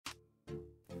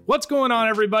What's going on,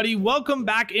 everybody? Welcome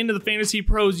back into the Fantasy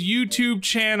Pros YouTube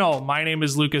channel. My name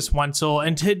is Lucas Wenzel,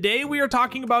 and today we are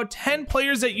talking about 10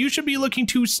 players that you should be looking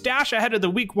to stash ahead of the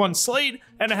Week 1 slate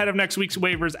and ahead of next week's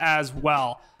waivers as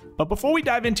well. But before we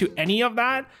dive into any of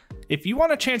that, if you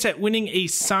want a chance at winning a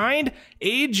signed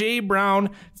A.J.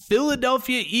 Brown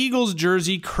Philadelphia Eagles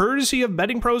jersey courtesy of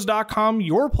bettingpros.com,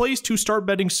 your place to start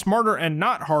betting smarter and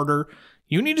not harder,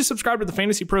 you need to subscribe to the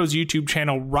Fantasy Pros YouTube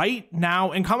channel right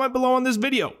now and comment below on this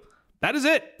video. That is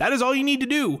it. That is all you need to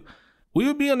do. We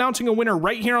will be announcing a winner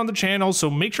right here on the channel,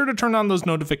 so make sure to turn on those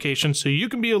notifications so you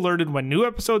can be alerted when new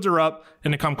episodes are up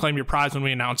and to come claim your prize when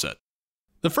we announce it.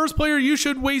 The first player you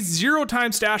should waste zero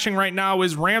time stashing right now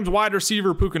is Rams wide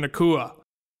receiver Puka Nacua.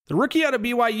 The rookie out of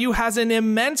BYU has an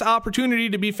immense opportunity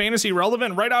to be fantasy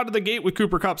relevant right out of the gate with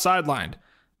Cooper Kupp sidelined.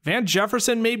 Van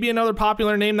Jefferson may be another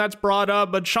popular name that's brought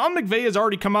up, but Sean McVay has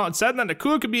already come out and said that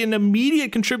Nacua could be an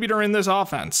immediate contributor in this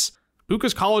offense.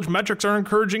 Puka's college metrics are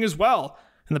encouraging as well.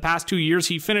 In the past 2 years,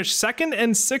 he finished 2nd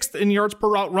and 6th in yards per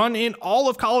route run in all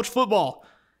of college football.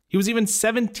 He was even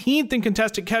 17th in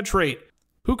contested catch rate.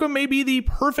 Puka may be the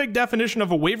perfect definition of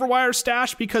a waiver wire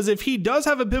stash because if he does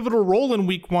have a pivotal role in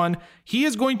Week 1, he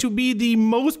is going to be the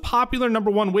most popular number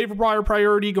 1 waiver wire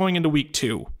priority going into Week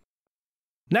 2.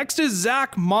 Next is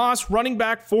Zach Moss, running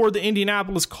back for the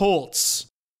Indianapolis Colts.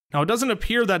 Now, it doesn't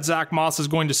appear that Zach Moss is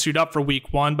going to suit up for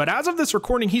Week 1, but as of this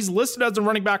recording, he's listed as the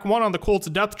running back 1 on the Colts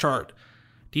depth chart.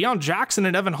 Deion Jackson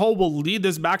and Evan Hull will lead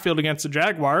this backfield against the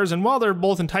Jaguars, and while they're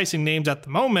both enticing names at the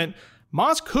moment,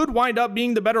 Moss could wind up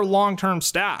being the better long-term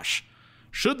stash.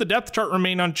 Should the depth chart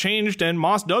remain unchanged and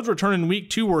Moss does return in Week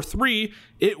 2 or 3,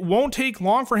 it won't take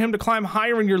long for him to climb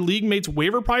higher in your league mates'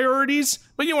 waiver priorities,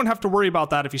 but you won't have to worry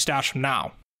about that if you stash him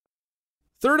now.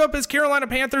 Third up is Carolina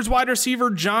Panthers wide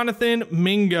receiver Jonathan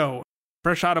Mingo.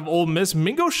 Fresh out of Ole Miss,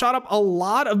 Mingo shot up a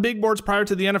lot of big boards prior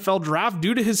to the NFL draft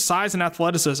due to his size and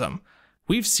athleticism.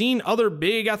 We've seen other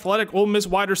big athletic Ole Miss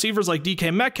wide receivers like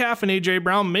DK Metcalf and A.J.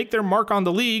 Brown make their mark on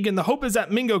the league, and the hope is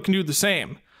that Mingo can do the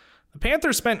same. The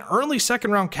Panthers spent early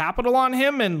second-round capital on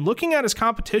him, and looking at his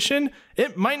competition,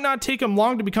 it might not take him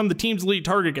long to become the team's lead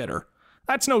target getter.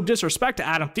 That's no disrespect to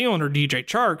Adam Thielen or DJ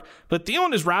Chark, but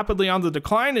Thielen is rapidly on the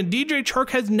decline, and DJ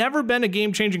Chark has never been a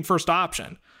game-changing first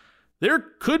option. There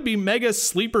could be mega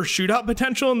sleeper shootout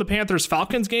potential in the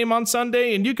Panthers-Falcons game on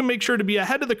Sunday, and you can make sure to be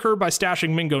ahead of the curve by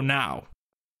stashing Mingo now.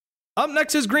 Up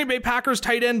next is Green Bay Packers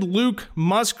tight end Luke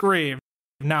Musgrave.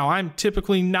 Now, I'm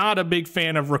typically not a big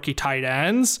fan of rookie tight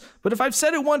ends, but if I've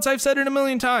said it once, I've said it a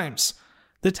million times.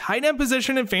 The tight end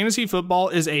position in fantasy football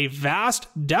is a vast,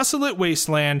 desolate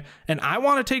wasteland, and I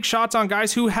want to take shots on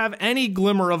guys who have any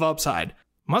glimmer of upside.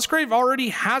 Musgrave already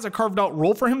has a carved out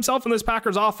role for himself in this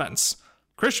Packers offense.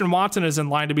 Christian Watson is in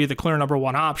line to be the clear number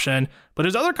 1 option, but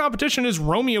his other competition is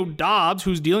Romeo Doubs,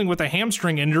 who's dealing with a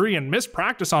hamstring injury and missed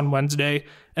practice on Wednesday,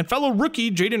 and fellow rookie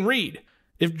Jaden Reed.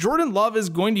 If Jordan Love is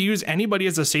going to use anybody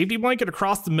as a safety blanket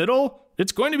across the middle,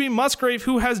 it's going to be Musgrave,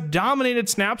 who has dominated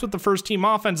snaps with the first team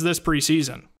offense this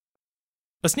preseason.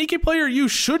 A sneaky player you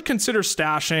should consider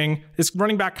stashing is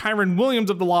running back Kyren Williams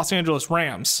of the Los Angeles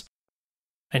Rams.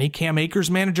 Any Cam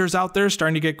Akers managers out there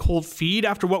starting to get cold feet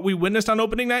after what we witnessed on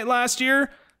opening night last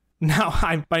year? Now,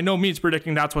 I'm by no means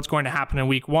predicting that's what's going to happen in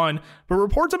Week 1, but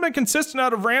reports have been consistent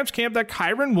out of Rams camp that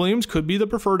Kyren Williams could be the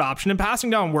preferred option in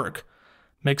passing down work.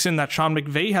 Mix in that Sean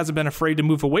McVay hasn't been afraid to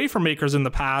move away from Akers in the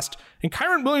past, and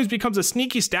Kyren Williams becomes a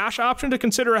sneaky stash option to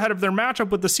consider ahead of their matchup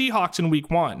with the Seahawks in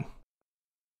Week 1.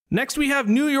 Next, we have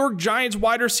New York Giants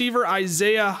wide receiver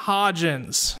Isaiah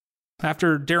Hodgins.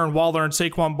 After Darren Waller and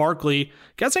Saquon Barkley,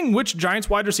 guessing which Giants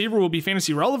wide receiver will be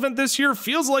fantasy relevant this year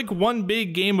feels like one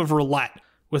big game of roulette.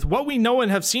 With what we know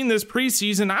and have seen this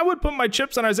preseason, I would put my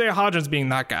chips on Isaiah Hodgins being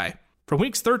that guy. From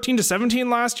weeks 13 to 17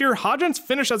 last year, Hodgins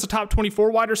finished as a top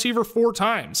 24 wide receiver 4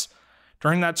 times.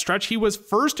 During that stretch, he was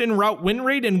first in route win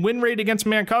rate and win rate against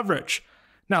man coverage.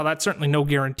 Now, that's certainly no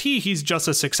guarantee he's just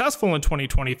as successful in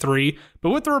 2023, but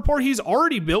with the rapport he's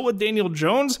already built with Daniel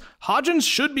Jones, Hodgins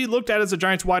should be looked at as a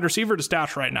Giants wide receiver to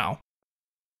stash right now.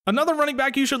 Another running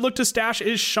back you should look to stash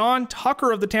is Sean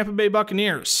Tucker of the Tampa Bay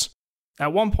Buccaneers.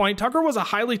 At one point, Tucker was a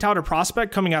highly touted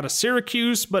prospect coming out of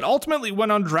Syracuse, but ultimately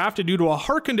went undrafted due to a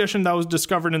heart condition that was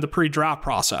discovered in the pre-draft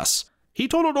process. He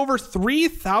totaled over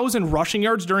 3,000 rushing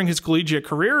yards during his collegiate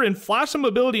career and flashed some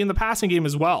ability in the passing game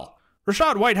as well.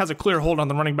 Rashad White has a clear hold on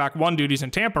the running back 1 duties in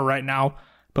Tampa right now,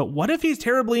 but what if he's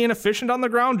terribly inefficient on the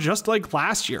ground just like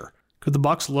last year? Could the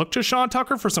Bucs look to Sean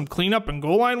Tucker for some cleanup and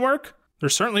goal line work?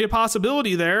 There's certainly a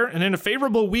possibility there, and in a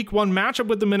favorable Week 1 matchup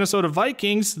with the Minnesota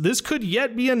Vikings, this could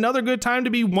yet be another good time to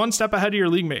be one step ahead of your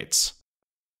league mates.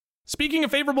 Speaking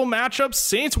of favorable matchups,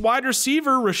 Saints wide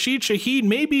receiver Rashid Shaheed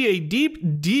may be a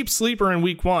deep sleeper in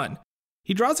week 1.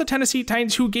 He draws the Tennessee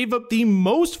Titans, who gave up the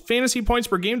most fantasy points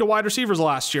per game to wide receivers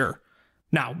last year.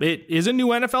 Now, it is a new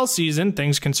NFL season,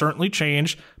 things can certainly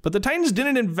change, but the Titans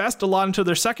didn't invest a lot into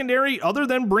their secondary other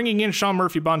than bringing in Sean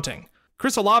Murphy-Bunting.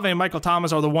 Chris Olave and Michael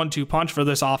Thomas are the 1-2 punch for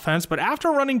this offense, but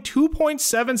after running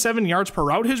 2.77 yards per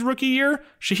route his rookie year,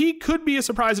 Shaheed could be a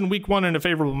surprise in week 1 in a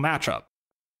favorable matchup.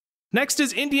 Next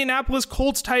is Indianapolis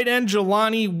Colts tight end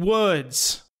Jelani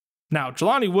Woods. Now,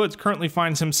 Jelani Woods currently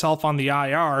finds himself on the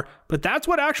IR, but that's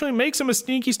what actually makes him a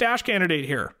sneaky stash candidate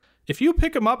here. If you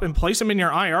pick him up and place him in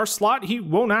your IR slot, he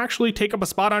won't actually take up a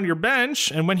spot on your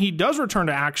bench, and when he does return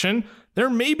to action, there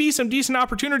may be some decent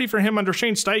opportunity for him under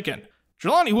Shane Steichen.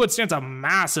 Jelani Woods stands a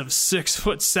massive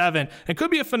 6'7" and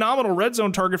could be a phenomenal red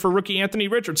zone target for rookie Anthony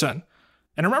Richardson.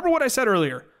 And remember what I said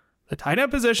earlier, the tight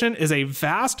end position is a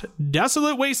vast,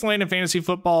 desolate wasteland in fantasy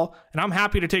football, and I'm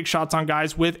happy to take shots on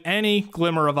guys with any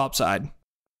glimmer of upside.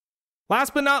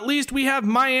 Last but not least, we have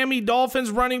Miami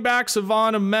Dolphins running back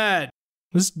Savon Ahmed.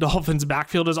 This Dolphins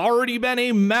backfield has already been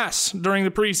a mess during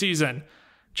the preseason.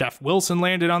 Jeff Wilson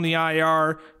landed on the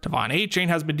IR, Devon Achane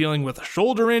has been dealing with a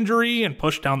shoulder injury and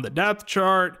pushed down the depth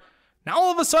chart. Now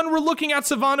all of a sudden we're looking at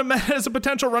Savon Ahmed as a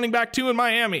potential running back too in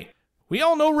Miami. We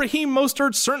all know Raheem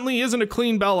Mostert certainly isn't a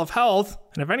clean bell of health,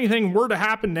 and if anything were to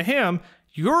happen to him,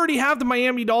 you already have the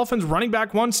Miami Dolphins running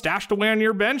back 1 stashed away on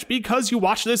your bench because you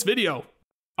watched this video.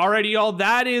 Alrighty y'all,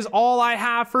 that is all I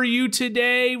have for you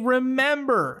today.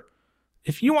 Remember,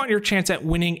 if you want your chance at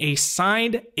winning a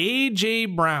signed A.J.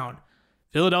 Brown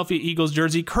Philadelphia Eagles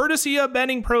jersey, courtesy of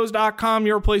bettingpros.com,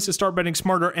 your place to start betting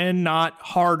smarter and not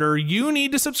harder, you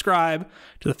need to subscribe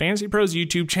to the Fantasy Pros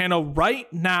YouTube channel right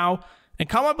now and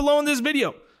comment below in this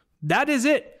video. That is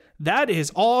it. That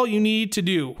is all you need to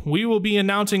do. We will be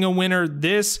announcing a winner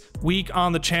this week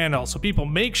on the channel. So people,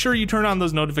 make sure you turn on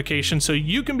those notifications so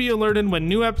you can be alerted when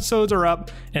new episodes are up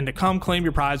and to come claim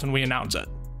your prize when we announce it.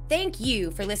 Thank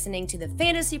you for listening to the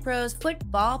Fantasy Pros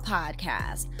Football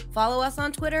Podcast. Follow us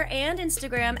on Twitter and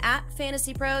Instagram at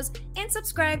Fantasy Pros and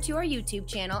subscribe to our YouTube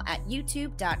channel at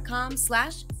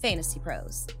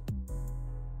youtube.com/fantasypros.